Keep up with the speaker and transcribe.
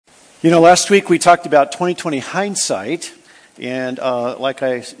Last week we talked about 2020 hindsight, and like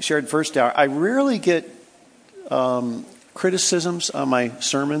I shared first hour, I rarely get criticisms on my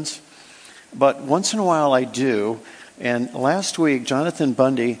sermons, but once in a while I do. And last week, Jonathan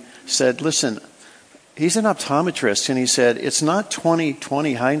Bundy said, listen, he's an optometrist, and he said, it's not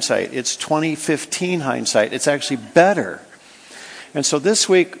 2020 hindsight, it's 2015 hindsight. It's actually better. And so this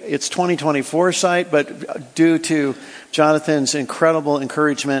week, it's 2020 foresight, but due to Jonathan's incredible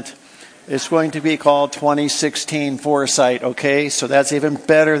encouragement, it's going to be called 2016 foresight, okay? So that's even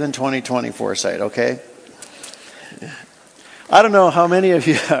better than 2020 foresight, okay? I don't know how many of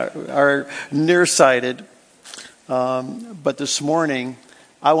you are nearsighted, but this morning,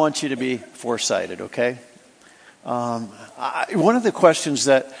 I want you to be foresighted, okay? One of the questions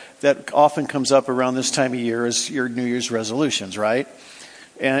that often comes up around this time of year is your New Year's resolutions, right?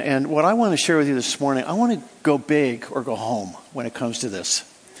 And what I want to share with you this morning, I want to go big or go home when it comes to this.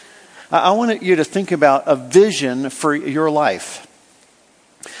 I want you to think about a vision for your life.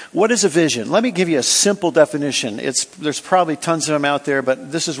 What is a vision? Let me give you a simple definition. There's probably tons of them out there,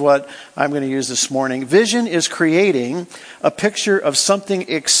 but this is what I'm going to use this morning. Vision is creating a picture of something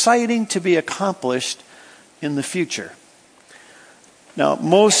exciting to be accomplished in the future. Now,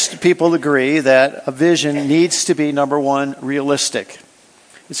 most people agree that a vision needs to be, number one, realistic.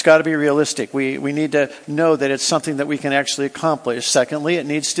 It's got to be realistic. We need to know that it's something that we can actually accomplish. Secondly, it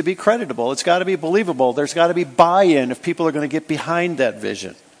needs to be creditable. It's got to be believable. There's got to be buy-in if people are going to get behind that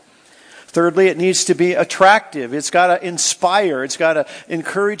vision. Thirdly, it needs to be attractive. It's got to inspire. It's got to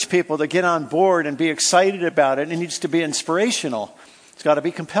encourage people to get on board and be excited about it. It needs to be inspirational. It's got to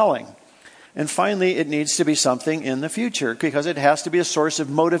be compelling. And finally, it needs to be something in the future because it has to be a source of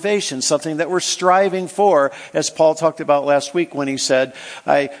motivation, something that we're striving for, as Paul talked about last week when he said,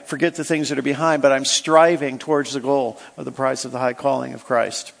 I forget the things that are behind, but I'm striving towards the goal of the prize of the high calling of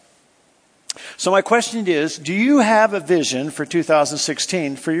Christ. So my question is, do you have a vision for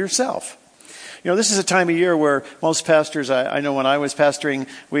 2016 for yourself? This is a time of year where most pastors, I know when I was pastoring,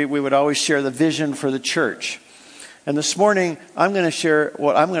 we would always share the vision for the church. And this morning, I'm going to share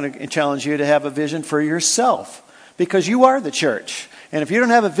what I'm going to challenge you to have a vision for yourself. Because you are the church. And if you don't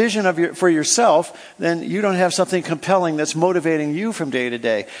have a vision for yourself, then you don't have something compelling that's motivating you from day to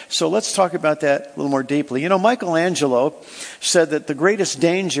day. So let's talk about that a little more deeply. Michelangelo said that the greatest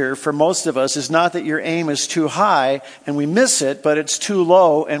danger for most of us is not that your aim is too high and we miss it, but it's too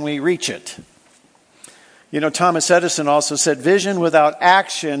low and we reach it. Thomas Edison also said, vision without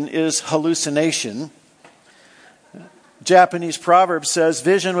action is hallucination. Japanese proverb says,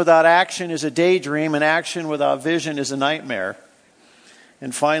 vision without action is a daydream, and action without vision is a nightmare.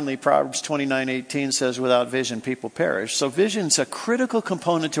 And finally, Proverbs 29:18 says, without vision, people perish. So vision's a critical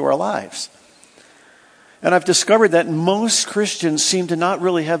component to our lives. And I've discovered that most Christians seem to not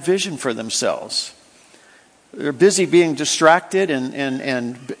really have vision for themselves. They're busy being distracted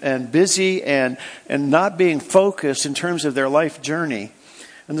and busy and not being focused in terms of their life journey.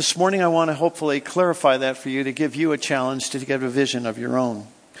 And this morning I want to hopefully clarify that for you to give you a challenge to get a vision of your own.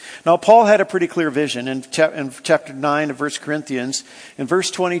 Now, Paul had a pretty clear vision in chapter 9 of 1 Corinthians. In verse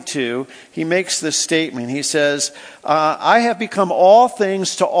 22, he makes this statement. He says, I have become all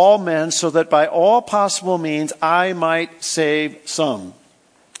things to all men so that by all possible means I might save some.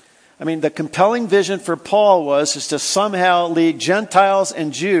 The compelling vision for Paul is to somehow lead Gentiles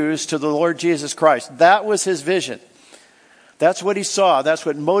and Jews to the Lord Jesus Christ. That was his vision. That's what he saw. That's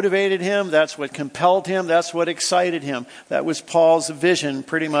what motivated him. That's what compelled him. That's what excited him. That was Paul's vision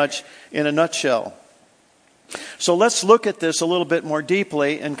pretty much in a nutshell. So let's look at this a little bit more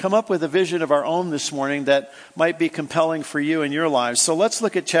deeply and come up with a vision of our own this morning that might be compelling for you in your lives. So let's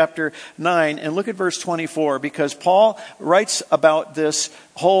look at chapter 9 and look at verse 24 because Paul writes about this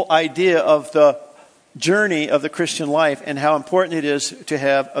whole idea of the journey of the Christian life and how important it is to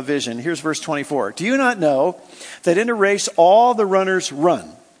have a vision. Here's verse 24. Do you not know that in a race all the runners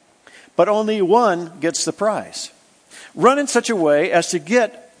run, but only one gets the prize? Run in such a way as to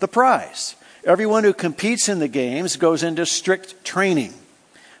get the prize. Everyone who competes in the games goes into strict training.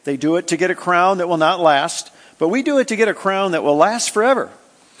 They do it to get a crown that will not last, but we do it to get a crown that will last forever.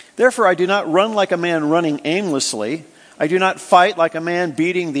 Therefore, I do not run like a man running aimlessly. I do not fight like a man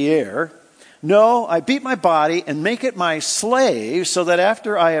beating the air. No, I beat my body and make it my slave so that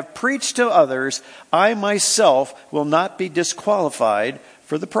after I have preached to others, I myself will not be disqualified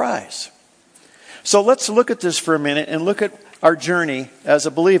for the prize. So let's look at this for a minute and look at our journey as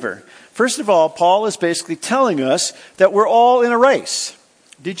a believer. First of all, Paul is basically telling us that we're all in a race.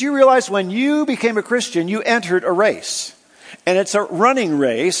 Did you realize when you became a Christian, you entered a race? And it's a running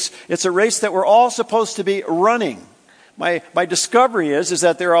race. It's a race that we're all supposed to be running. My discovery is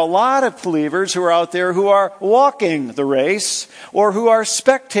that there are a lot of believers who are out there who are walking the race, or who are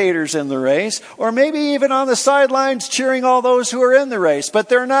spectators in the race, or maybe even on the sidelines cheering all those who are in the race, but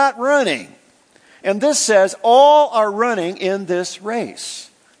they're not running. And this says all are running in this race.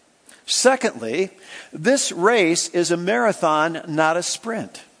 Secondly, this race is a marathon, not a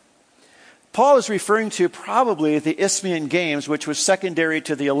sprint. Paul is referring to probably the Isthmian Games, which was secondary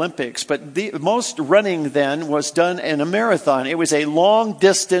to the Olympics. But the most running then was done in a marathon. It was a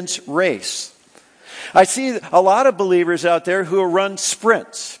long-distance race. I see a lot of believers out there who run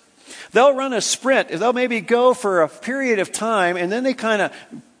sprints. They'll run a sprint. They'll maybe go for a period of time, and then they kind of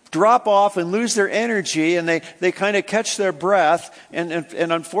drop off and lose their energy, and they kind of catch their breath, and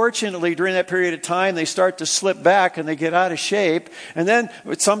unfortunately during that period of time they start to slip back and they get out of shape, and then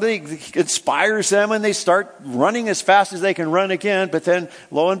somebody inspires them and they start running as fast as they can run again, but then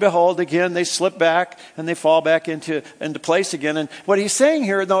lo and behold again they slip back and they fall back into place again. And what he's saying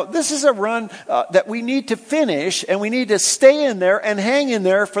here, though, this is a run that we need to finish, and we need to stay in there and hang in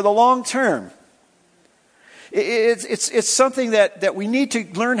there for the long term. It's something that we need to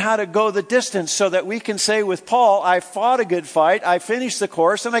learn how to go the distance so that we can say with Paul, I fought a good fight, I finished the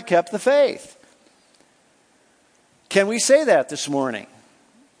course, and I kept the faith. Can we say that this morning?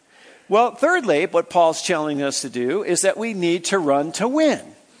 Well, thirdly, what Paul's challenging us to do is that we need to run to win.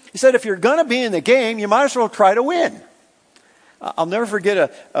 He said if you're going to be in the game, you might as well try to win. I'll never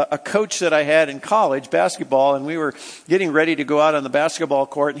forget a coach that I had in college, basketball, and we were getting ready to go out on the basketball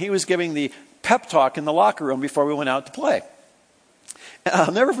court, and he was giving the pep talk in the locker room before we went out to play. And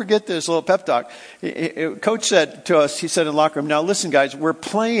I'll never forget this little pep talk. Coach said to us, he said in the locker room, now listen guys, we're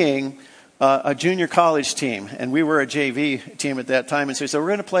playing a junior college team, and we were a JV team at that time, and so he said we're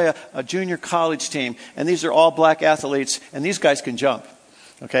going to play a junior college team, and these are all black athletes, and these guys can jump,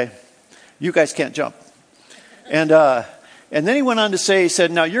 okay? You guys can't jump. And then he went on to say, he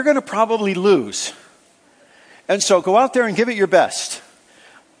said, now you're going to probably lose, and so go out there and give it your best.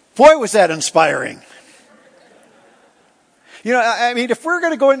 Boy, was that inspiring. You know, I mean, if we're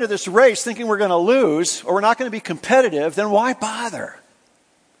going to go into this race thinking we're going to lose or we're not going to be competitive, then why bother?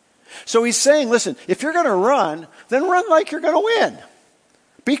 So he's saying, listen, if you're going to run, then run like you're going to win.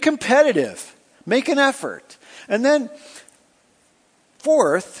 Be competitive. Make an effort. And then,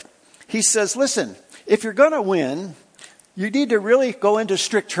 fourth, he says, listen, if you're going to win, you need to really go into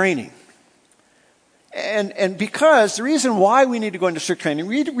strict training. And because the reason why we need to go into strict training,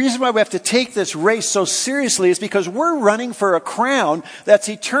 the reason why we have to take this race so seriously is because we're running for a crown that's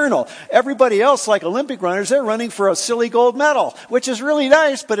eternal. Everybody else, like Olympic runners, they're running for a silly gold medal, which is really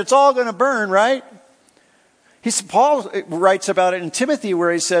nice, but it's all going to burn, right? Paul writes about it in Timothy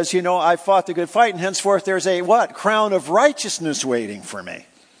where he says, you know, I fought the good fight, and henceforth there's a what? Crown of righteousness waiting for me.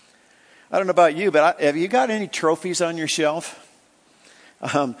 I don't know about you, but have you got any trophies on your shelf?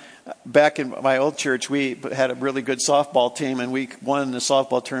 Back in my old church, we had a really good softball team, and we won the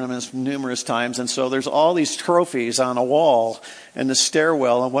softball tournaments numerous times. And so there's all these trophies on a wall in the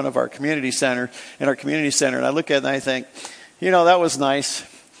stairwell in one of our community center. And I look at it and I think, you know, that was nice.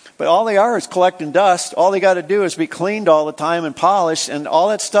 But all they are is collecting dust. All they got to do is be cleaned all the time and polished, and all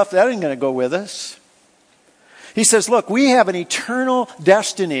that stuff, that ain't going to go with us. He says, look, we have an eternal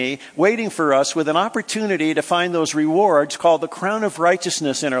destiny waiting for us with an opportunity to find those rewards called the crown of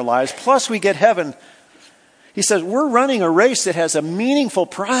righteousness in our lives. Plus we get heaven. He says, we're running a race that has a meaningful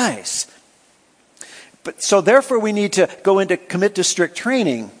prize. So therefore we need to commit to strict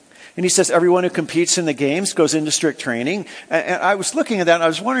training. And he says everyone who competes in the games goes into strict training. And I was looking at that and I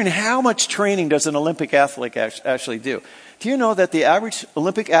was wondering how much training does an Olympic athlete actually do? Do you know that the average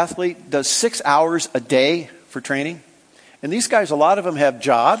Olympic athlete does 6 hours a day for training? And these guys, a lot of them have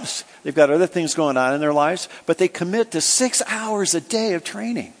jobs. They've got other things going on in their lives, but they commit to 6 hours a day of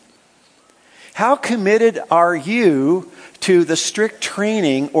training. How committed are you to the strict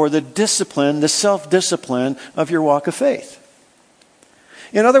training or the discipline, the self-discipline of your walk of faith?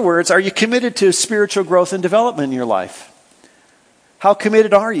 In other words, are you committed to spiritual growth and development in your life? How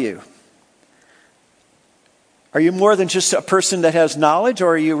committed are you? Are you more than just a person that has knowledge,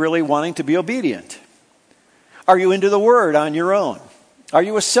 or are you really wanting to be obedient? Are you into the Word on your own? Are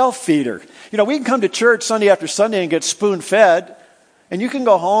you a self-feeder? You know, we can come to church Sunday after Sunday and get spoon-fed, and you can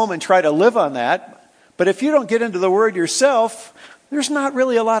go home and try to live on that. But if you don't get into the Word yourself, there's not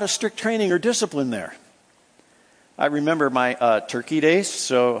really a lot of strict training or discipline there. I remember my turkey days.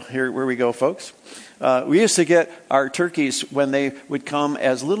 So here we go, folks. We used to get our turkeys when they would come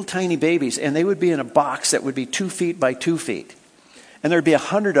as little tiny babies, and they would be in a box that would be 2 feet by 2 feet. And there'd be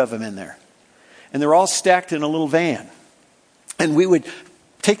 100 of them in there. And they're all stacked in a little van. And we would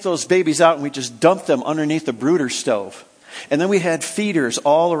take those babies out and we just dump them underneath the brooder stove. And then we had feeders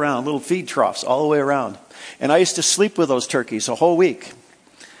all around, little feed troughs all the way around. And I used to sleep with those turkeys a whole week.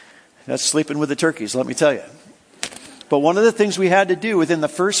 That's sleeping with the turkeys, let me tell you. But one of the things we had to do within the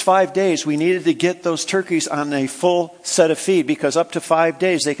first 5 days, we needed to get those turkeys on a full set of feed, because up to 5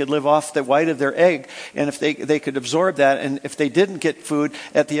 days they could live off the white of their egg. And if they could absorb that, and if they didn't get food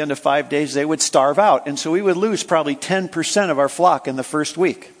at the end of 5 days, they would starve out. And so we would lose probably 10% of our flock in the first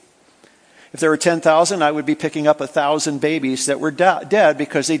week. If there were 10,000, I would be picking up 1,000 babies that were dead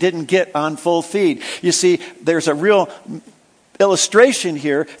because they didn't get on full feed. You see, there's a real illustration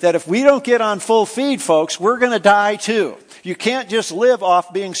here that if we don't get on full feed, folks, we're going to die too. You can't just live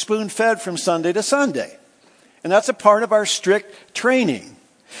off being spoon-fed from Sunday to Sunday. And that's a part of our strict training.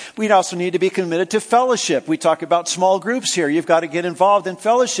 We'd also need to be committed to fellowship. We talk about small groups here. You've got to get involved in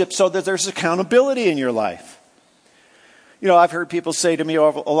fellowship so that there's accountability in your life. You know, I've heard people say to me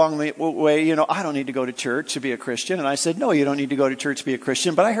along the way, I don't need to go to church to be a Christian. And I said, no, you don't need to go to church to be a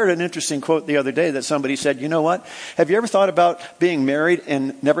Christian. But I heard an interesting quote the other day that somebody said, you know what? Have you ever thought about being married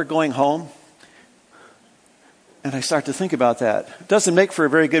and never going home? And I start to think about that. It doesn't make for a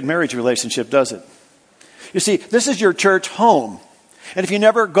very good marriage relationship, does it? You see, this is your church home. And if you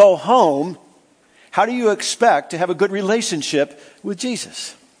never go home, how do you expect to have a good relationship with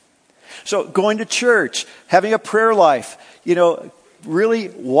Jesus? So going to church, having a prayer life, really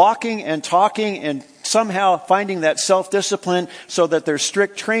walking and talking and somehow finding that self-discipline so that there's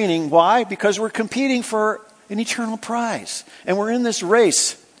strict training. Why? Because we're competing for an eternal prize. And we're in this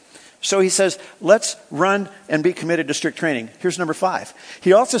race. So he says, let's run and be committed to strict training. Here's number 5.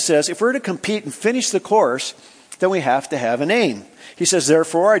 He also says, if we're to compete and finish the course, then we have to have an aim. He says,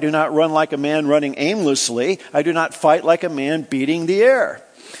 therefore, I do not run like a man running aimlessly. I do not fight like a man beating the air.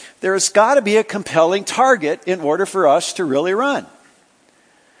 There's got to be a compelling target in order for us to really run.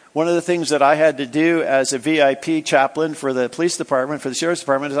 One of the things that I had to do as a VIP chaplain for the police department, for the sheriff's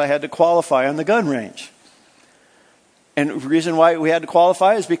department, is I had to qualify on the gun range. And the reason why we had to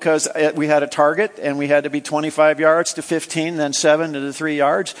qualify is because we had a target and we had to be 25 yards to 15, then 7 to the 3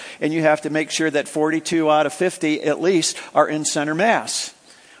 yards. And you have to make sure that 42 out of 50 at least are in center mass.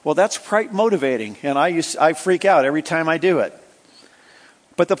 Well, that's quite motivating. And I freak out every time I do it.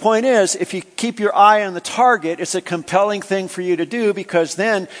 But the point is, if you keep your eye on the target, it's a compelling thing for you to do, because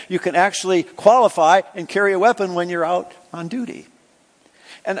then you can actually qualify and carry a weapon when you're out on duty.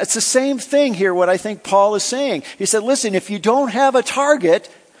 And it's the same thing here, what I think Paul is saying. He said, listen, if you don't have a target,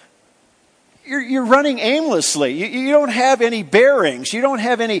 you're running aimlessly. You don't have any bearings. You don't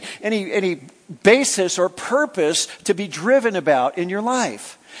have any basis or purpose to be driven about in your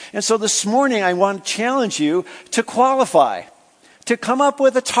life. And so this morning, I want to challenge you to qualify, to come up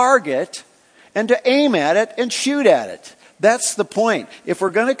with a target and to aim at it and shoot at it. That's the point. If we're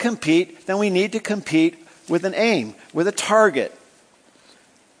going to compete, then we need to compete with an aim, with a target.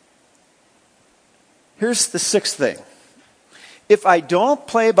 Here's the 6th thing. If I don't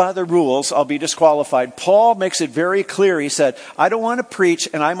play by the rules, I'll be disqualified. Paul makes it very clear. He said, I don't want to preach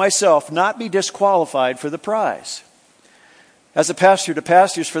and I myself not be disqualified for the prize. As a pastor to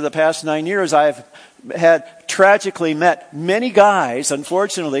pastors for the past 9 years, I've had tragically met many guys,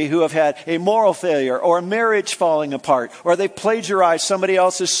 unfortunately, who have had a moral failure or a marriage falling apart, or they plagiarized somebody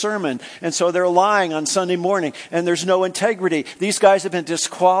else's sermon, and so they're lying on Sunday morning, and there's no integrity. These guys have been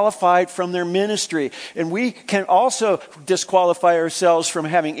disqualified from their ministry. And we can also disqualify ourselves from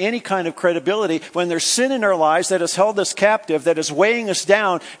having any kind of credibility when there's sin in our lives that has held us captive, that is weighing us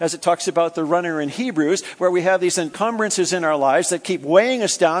down, as it talks about the runner in Hebrews, where we have these encumbrances in our lives that keep weighing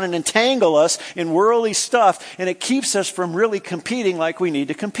us down and entangle us in worldly stuff, and it keeps us from really competing like we need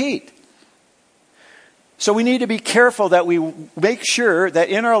to compete. So we need to be careful that we make sure that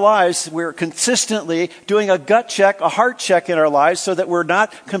in our lives we're consistently doing a gut check, a heart check in our lives, so that we're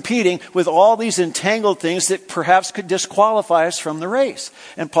not competing with all these entangled things that perhaps could disqualify us from the race.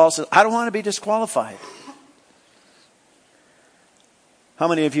 And Paul says, I don't want to be disqualified. How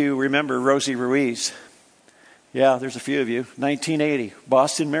many of you remember Rosie Ruiz? Yeah, there's a few of you. 1980,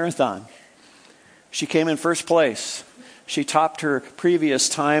 Boston Marathon. She came in first place. She topped her previous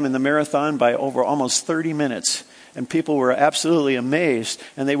time in the marathon by over almost 30 minutes. And people were absolutely amazed.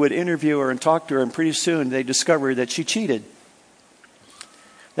 And they would interview her and talk to her. And pretty soon they discovered that she cheated.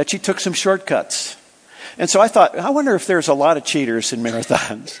 That she took some shortcuts. And so I thought, I wonder if there's a lot of cheaters in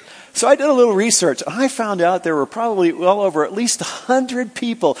marathons. So I did a little research. I found out there were probably well over at least 100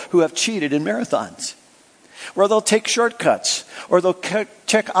 people who have cheated in marathons. Or they'll take shortcuts. Or they'll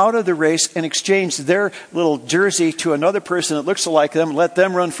check out of the race and exchange their little jersey to another person that looks like them, let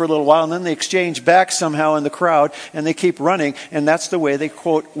them run for a little while, and then they exchange back somehow in the crowd, and they keep running, and that's the way they,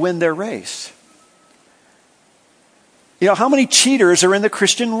 quote, win their race. You know, how many cheaters are in the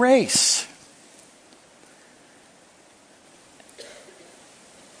Christian race?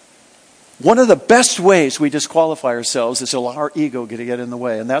 One of the best ways we disqualify ourselves is to allow our ego to get in the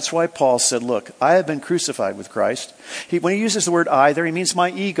way. And that's why Paul said, look, I have been crucified with Christ. When he uses the word I there, he means my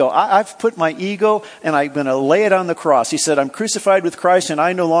ego. I've put my ego and I'm going to lay it on the cross. He said, I'm crucified with Christ and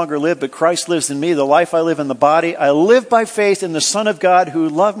I no longer live, but Christ lives in me. The life I live in the body, I live by faith in the Son of God who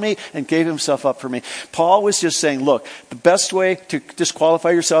loved me and gave himself up for me. Paul was just saying, look, the best way to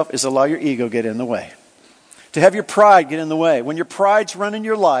disqualify yourself is allow your ego get in the way. To have your pride get in the way. When your pride's running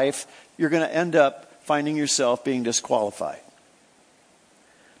your life, you're going to end up finding yourself being disqualified.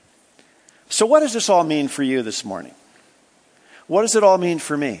 So what does this all mean for you this morning? What does it all mean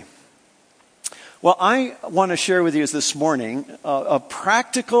for me? Well, I want to share with you this morning a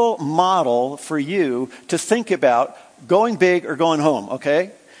practical model for you to think about going big or going home,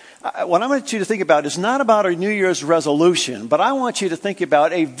 okay? What I want you to think about is not about a New Year's resolution, but I want you to think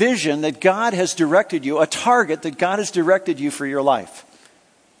about a vision that God has directed you, a target that God has directed you for your life.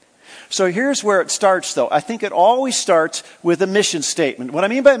 So here's where it starts, though. I think it always starts with a mission statement. What I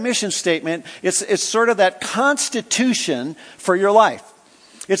mean by a mission statement, it's sort of that constitution for your life.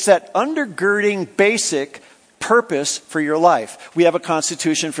 It's that undergirding basic purpose for your life. We have a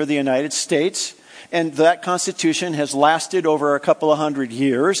constitution for the United States, and that constitution has lasted over a couple of 100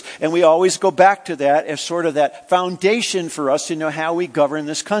 years, and we always go back to that as sort of that foundation for us to know how we govern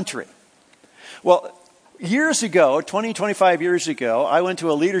this country. Well, years ago, 25 years ago, I went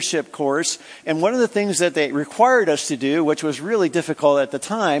to a leadership course, and one of the things that they required us to do, which was really difficult at the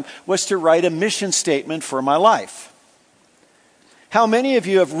time, was to write a mission statement for my life. How many of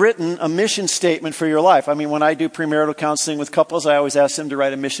you have written a mission statement for your life? I mean, when I do premarital counseling with couples, I always ask them to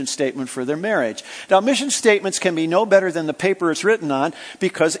write a mission statement for their marriage. Now, mission statements can be no better than the paper it's written on,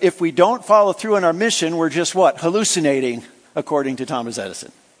 because if we don't follow through on our mission, we're just what? Hallucinating, according to Thomas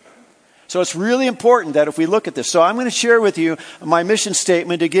Edison. So it's really important that if we look at this. So I'm going to share with you my mission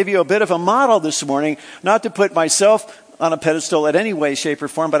statement to give you a bit of a model this morning, not to put myself on a pedestal in any way, shape, or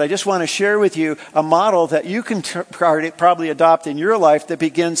form, but I just want to share with you a model that you can probably adopt in your life that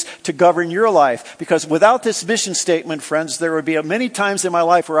begins to govern your life. Because without this mission statement, friends, there would be many times in my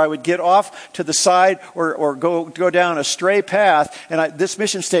life where I would get off to the side or go down a stray path, and this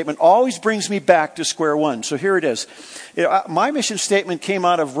mission statement always brings me back to square one. So here it is. My mission statement came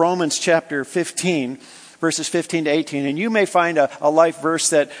out of Romans chapter 15, verses 15 to 18. And you may find a life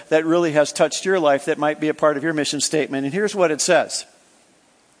verse that really has touched your life that might be a part of your mission statement. And here's what it says.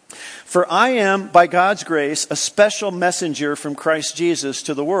 For I am, by God's grace, a special messenger from Christ Jesus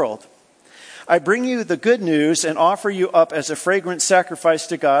to the world. I bring you the good news and offer you up as a fragrant sacrifice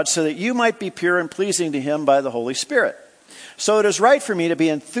to God so that you might be pure and pleasing to Him by the Holy Spirit. So it is right for me to be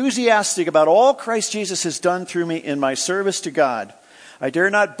enthusiastic about all Christ Jesus has done through me in my service to God. I dare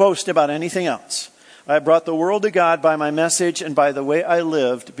not boast about anything else. I brought the world to God by my message and by the way I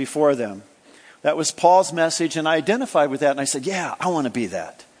lived before them. That was Paul's message, and I identified with that, and I said, yeah, I want to be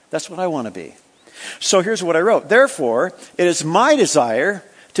that. That's what I want to be. So here's what I wrote. Therefore, it is my desire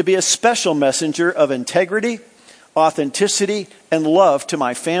to be a special messenger of integrity, authenticity, and love to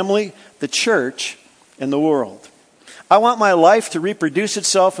my family, the church, and the world. I want my life to reproduce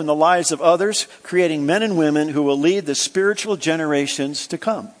itself in the lives of others, creating men and women who will lead the spiritual generations to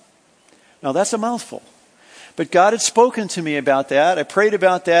come. Now, that's a mouthful. But God had spoken to me about that. I prayed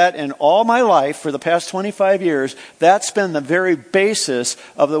about that, and all my life, for the past 25 years, that's been the very basis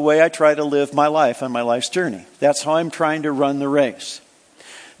of the way I try to live my life on my life's journey. That's how I'm trying to run the race.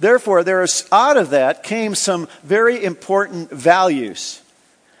 Therefore, out of that came some very important values.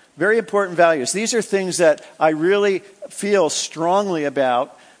 Very important values. These are things that I really feel strongly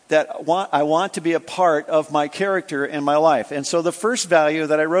about, that I want to be a part of my character in my life. And so the first value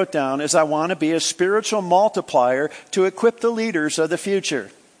that I wrote down is I want to be a spiritual multiplier to equip the leaders of the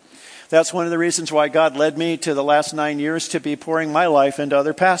future. That's one of the reasons why God led me to the last 9 years to be pouring my life into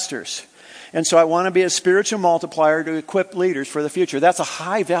other pastors. And so I want to be a spiritual multiplier to equip leaders for the future. That's a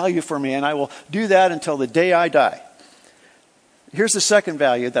high value for me, and I will do that until the day I die. Here's the second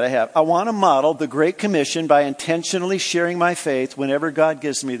value that I have. I want to model the Great Commission by intentionally sharing my faith whenever God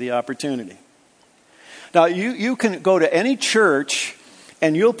gives me the opportunity. Now, you can go to any church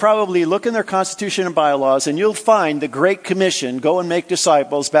And you'll probably look in their constitution and bylaws, and you'll find the Great Commission, go and make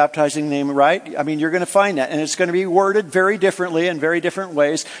disciples, baptizing them, right? I mean, you're going to find that. And it's going to be worded very differently in very different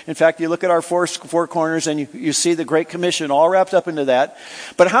ways. In fact, you look at our four corners, and you see the Great Commission all wrapped up into that.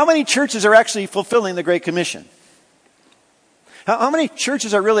 But how many churches are actually fulfilling the Great Commission? How many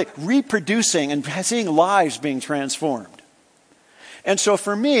churches are really reproducing and seeing lives being transformed? And so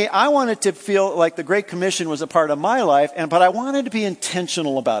for me, I wanted to feel like the Great Commission was a part of my life, but I wanted to be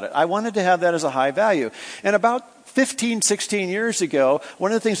intentional about it. I wanted to have that as a high value. And about 15, 16 years ago,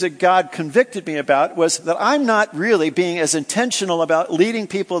 one of the things that God convicted me about was that I'm not really being as intentional about leading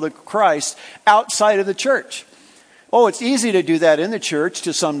people to Christ outside of the church. Oh, it's easy to do that in the church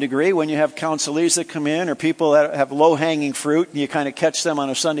to some degree when you have counselees that come in or people that have low-hanging fruit and you kind of catch them on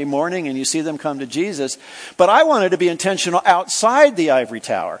a Sunday morning and you see them come to Jesus. But I wanted to be intentional outside the ivory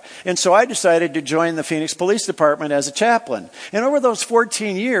tower. And so I decided to join the Phoenix Police Department as a chaplain. And over those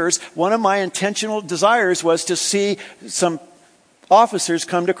 14 years, one of my intentional desires was to see some officers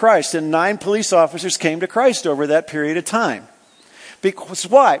come to Christ. And 9 police officers came to Christ over that period of time. Because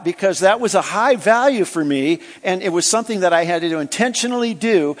why? Because that was a high value for me, and it was something that I had to intentionally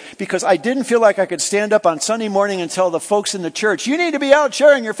do because I didn't feel like I could stand up on Sunday morning and tell the folks in the church, you need to be out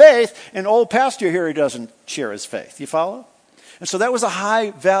sharing your faith, and old pastor here who doesn't share his faith. You follow? And so that was a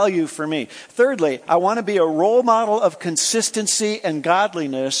high value for me. Thirdly, I want to be a role model of consistency and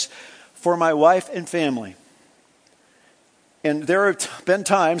godliness for my wife and family. And there have been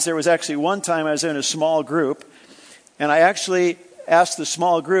times, there was actually one time I was in a small group, and I actually asked the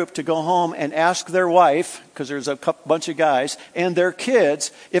small group to go home and ask their wife, because there's a bunch of guys, and their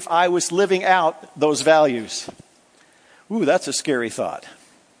kids, if I was living out those values. Ooh, that's a scary thought.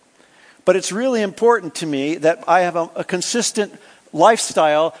 But it's really important to me that I have a consistent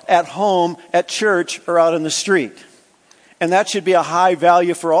lifestyle at home, at church, or out in the street. And that should be a high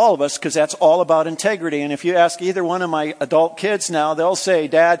value for all of us because that's all about integrity. And if you ask either one of my adult kids now, they'll say,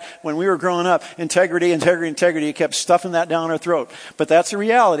 Dad, when we were growing up, integrity, you kept stuffing that down our throat. But that's a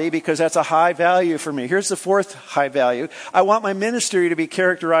reality because that's a high value for me. Here's the fourth high value. I want my ministry to be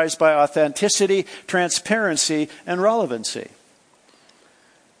characterized by authenticity, transparency, and relevancy.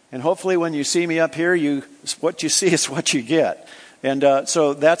 And hopefully when you see me up here, what you see is what you get. And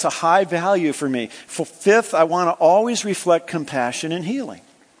so that's a high value for me. Fifth, I want to always reflect compassion and healing.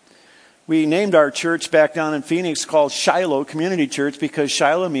 We named our church back down in Phoenix called Shiloh Community Church because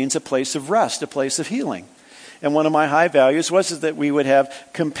Shiloh means a place of rest, a place of healing. And one of my high values was that we would have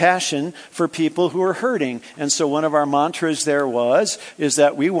compassion for people who are hurting. And so one of our mantras there is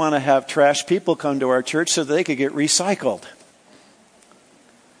that we want to have trash people come to our church so that they could get recycled.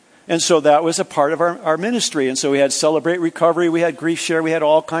 And so that was a part of our ministry. And so we had Celebrate Recovery, we had Grief Share, we had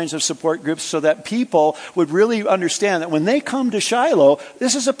all kinds of support groups so that people would really understand that when they come to Shiloh,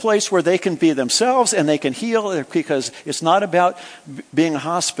 this is a place where they can be themselves and they can heal because it's not about being a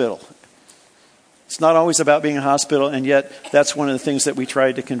hospital. It's not always about being a hospital, and yet that's one of the things that we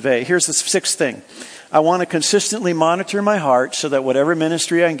tried to convey. Here's the sixth thing. I want to consistently monitor my heart so that whatever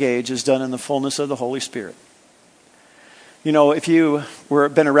ministry I engage is done in the fullness of the Holy Spirit. You know, if you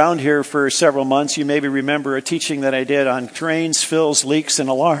been around here for several months, you maybe remember a teaching that I did on drains, fills, leaks, and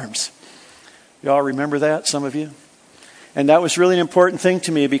alarms. You all remember that, some of you? And that was really an important thing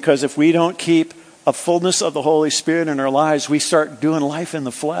to me because if we don't keep a fullness of the Holy Spirit in our lives, we start doing life in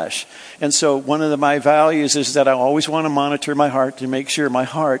the flesh. And so one of my values is that I always want to monitor my heart to make sure my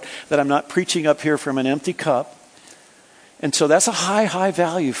heart that I'm not preaching up here from an empty cup. And so that's a high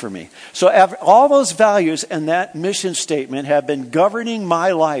value for me. So all those values and that mission statement have been governing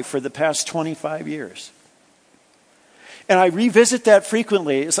my life for the past 25 years. And I revisit that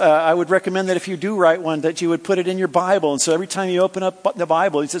frequently. I would recommend that if you do write one, that you would put it in your Bible. And so every time you open up the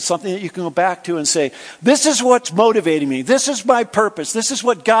Bible, it's something that you can go back to and say, this is what's motivating me. This is my purpose. This is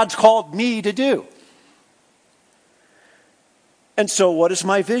what God's called me to do. And so what is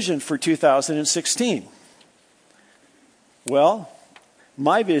my vision for 2016? Well,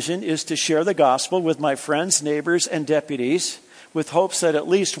 my vision is to share the gospel with my friends, neighbors, and deputies with hopes that at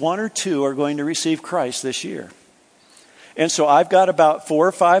least 1 or 2 are going to receive Christ this year. And so I've got about 4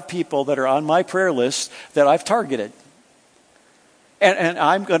 or 5 people that are on my prayer list that I've targeted. And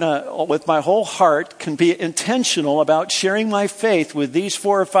I'm going to, with my whole heart, can be intentional about sharing my faith with these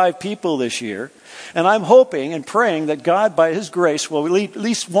 4 or 5 people this year. And I'm hoping and praying that God, by His grace, will lead at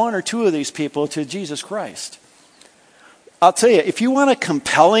least 1 or 2 of these people to Jesus Christ. I'll tell you, if you want a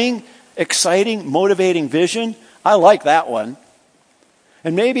compelling, exciting, motivating vision, I like that one.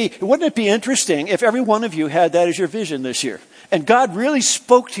 And maybe, wouldn't it be interesting if every one of you had that as your vision this year? And God really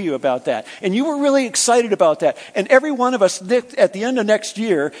spoke to you about that. And you were really excited about that. And every one of us at the end of next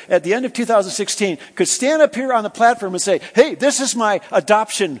year, at the end of 2016, could stand up here on the platform and say, hey, this is my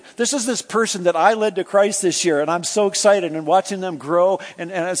adoption. This is this person that I led to Christ this year. And I'm so excited and watching them grow.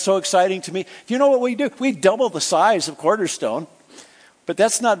 And it's so exciting to me. Do you know what we do? We double the size of Cornerstone. But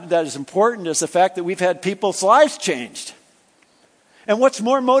that's not that as important as the fact that we've had people's lives changed. And what's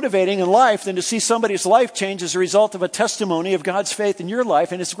more motivating in life than to see somebody's life change as a result of a testimony of God's faith in your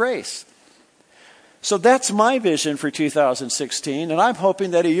life and His grace? So that's my vision for 2016. And I'm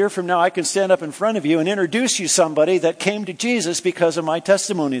hoping that a year from now I can stand up in front of you and introduce you to somebody that came to Jesus because of my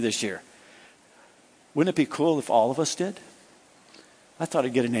testimony this year. Wouldn't it be cool if all of us did? I thought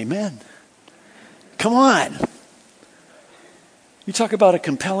I'd get an amen. Come on. You talk about a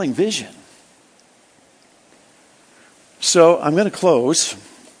compelling vision. So I'm going to close.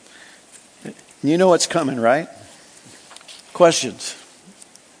 You know what's coming, right? Questions.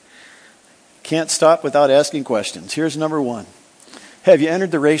 Can't stop without asking questions. Here's number one. Have you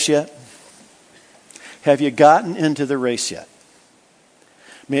entered the race yet? Have you gotten into the race yet?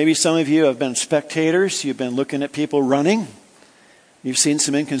 Maybe some of you have been spectators. You've been looking at people running. You've seen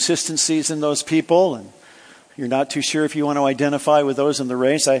some inconsistencies in those people, and you're not too sure if you want to identify with those in the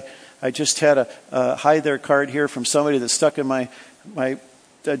race. I just had a hide there card here from somebody that stuck in my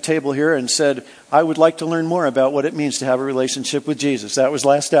table here and said, I would like to learn more about what it means to have a relationship with Jesus. That was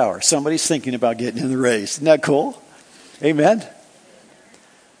last hour. Somebody's thinking about getting in the race. Isn't that cool? Amen?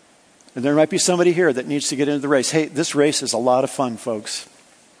 And there might be somebody here that needs to get into the race. Hey, this race is a lot of fun, folks.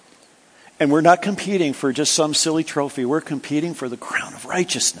 And we're not competing for just some silly trophy. We're competing for the crown of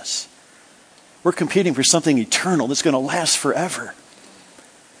righteousness. We're competing for something eternal that's going to last forever.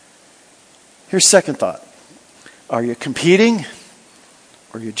 Here's second thought. Are you competing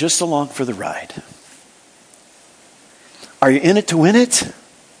or are you just along for the ride? Are you in it to win it?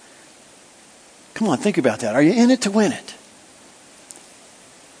 Come on, think about that. Are you in it to win it?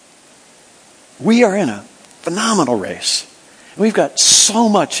 We are in a phenomenal race. We've got so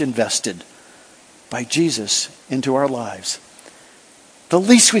much invested by Jesus into our lives. The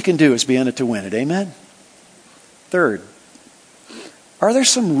least we can do is be in it to win it. Amen? Third, are there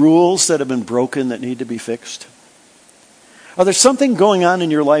some rules that have been broken that need to be fixed? Are there something going on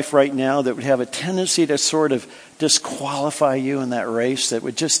in your life right now that would have a tendency to sort of disqualify you in that race, that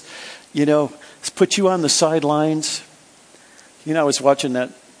would just, put you on the sidelines? I was watching that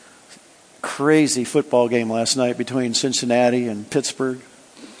crazy football game last night between Cincinnati and Pittsburgh.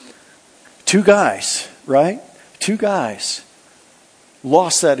 Two guys, right? Two guys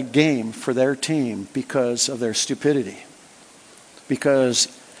lost that game for their team because of their stupidity. Because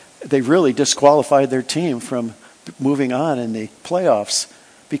they really disqualified their team from moving on in the playoffs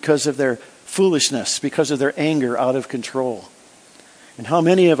because of their foolishness, because of their anger out of control. And how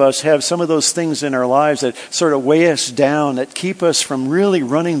many of us have some of those things in our lives that sort of weigh us down, that keep us from really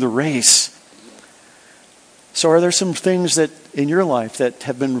running the race? So are there some things that in your life that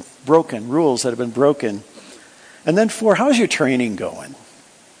have been broken, rules that have been broken? And then 4, how's your training going?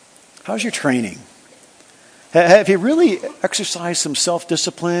 How's your training? Have you really exercised some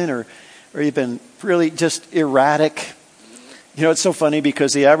self-discipline, or you've been really just erratic? It's so funny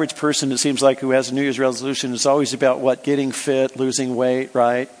because the average person, it seems like, who has a New Year's resolution is always about what? Getting fit, losing weight,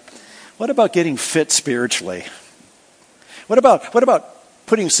 right? What about getting fit spiritually? What about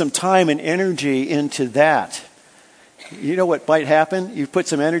putting some time and energy into that? You know what might happen? You put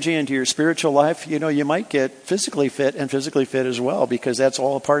some energy into your spiritual life, you might get physically fit and physically fit as well, because that's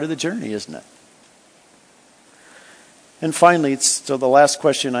all a part of the journey, isn't it? And finally, so the last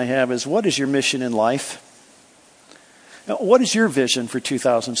question I have is, what is your mission in life? Now, what is your vision for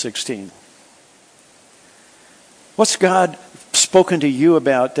 2016? What's God spoken to you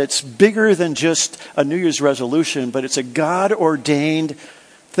about that's bigger than just a New Year's resolution, but it's a God-ordained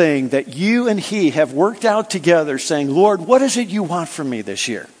thing that you and He have worked out together, saying, Lord, what is it you want from me this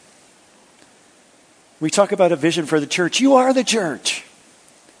year? We talk about a vision for the church. You are the church.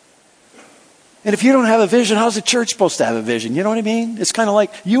 And if you don't have a vision, how's the church supposed to have a vision? You know what I mean? It's kind of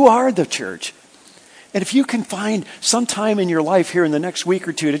like you are the church. And if you can find some time in your life here in the next week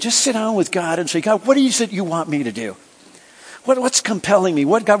or two to just sit down with God and say, God, what is it you want me to do? What's compelling me?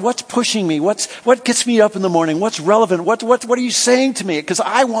 What's pushing me? What gets me up in the morning? What's relevant? What are you saying to me? Because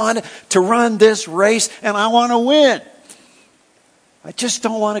I want to run this race and I want to win. I just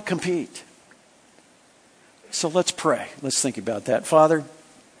don't want to compete. So let's pray. Let's think about that. Father,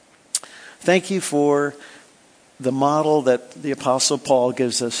 thank you for the model that the Apostle Paul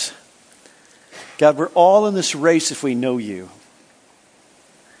gives us. God, we're all in this race if we know you.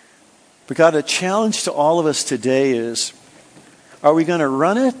 But God, a challenge to all of us today is Are we going to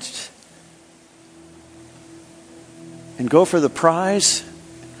run it and go for the prize,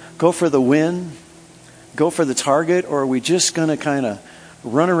 go for the win, go for the target, or are we just going to kind of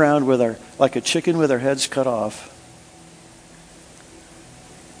run around like a chicken with our heads cut off?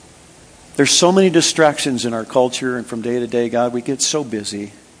 There's so many distractions in our culture, and from day to day, God, we get so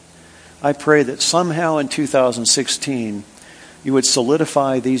busy. I pray that somehow in 2016, you would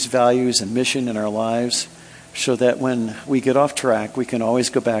solidify these values and mission in our lives so that when we get off track, we can always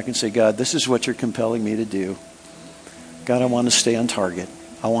go back and say, God, this is what you're compelling me to do. God, I want to stay on target.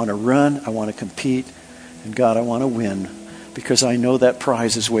 I want to run. I want to compete. And God, I want to win because I know that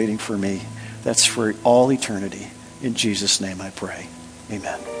prize is waiting for me. That's for all eternity. In Jesus' name I pray.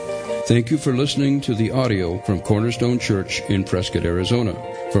 Amen. Thank you for listening to the audio from Cornerstone Church in Prescott, Arizona.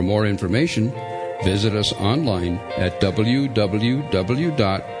 For more information, visit us online at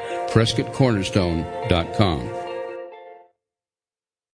www.prescottcornerstone.com.